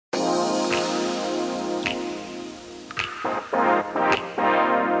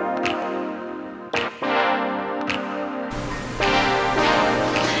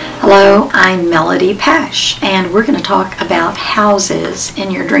Hello, I'm Melody Pash, and we're going to talk about houses in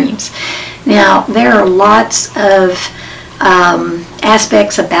your dreams. Now, there are lots of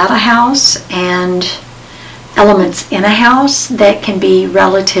aspects about a house and elements in a house that can be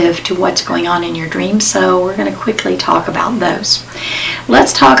relative to what's going on in your dreams, so we're going to quickly talk about those.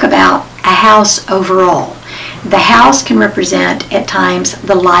 Let's talk about a house overall. The house can represent at times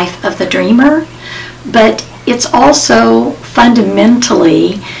the life of the dreamer, but it's also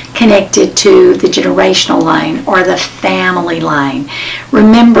fundamentally connected to the generational line or the family line.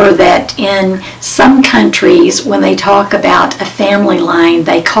 Remember that in some countries, when they talk about a family line,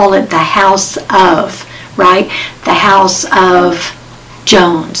 they call it the house of, right? The house of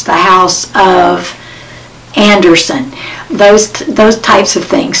Jones, the house of Anderson, those types of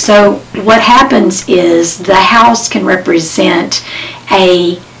things. So what happens is the house can represent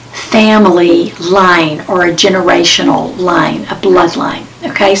a family line or a generational line, a bloodline.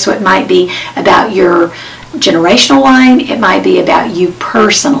 Okay, so it might be about your generational line, it might be about you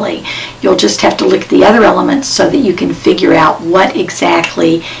personally. You'll just have to look at the other elements so that you can figure out what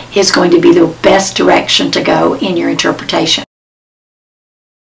exactly is going to be the best direction to go in your interpretation.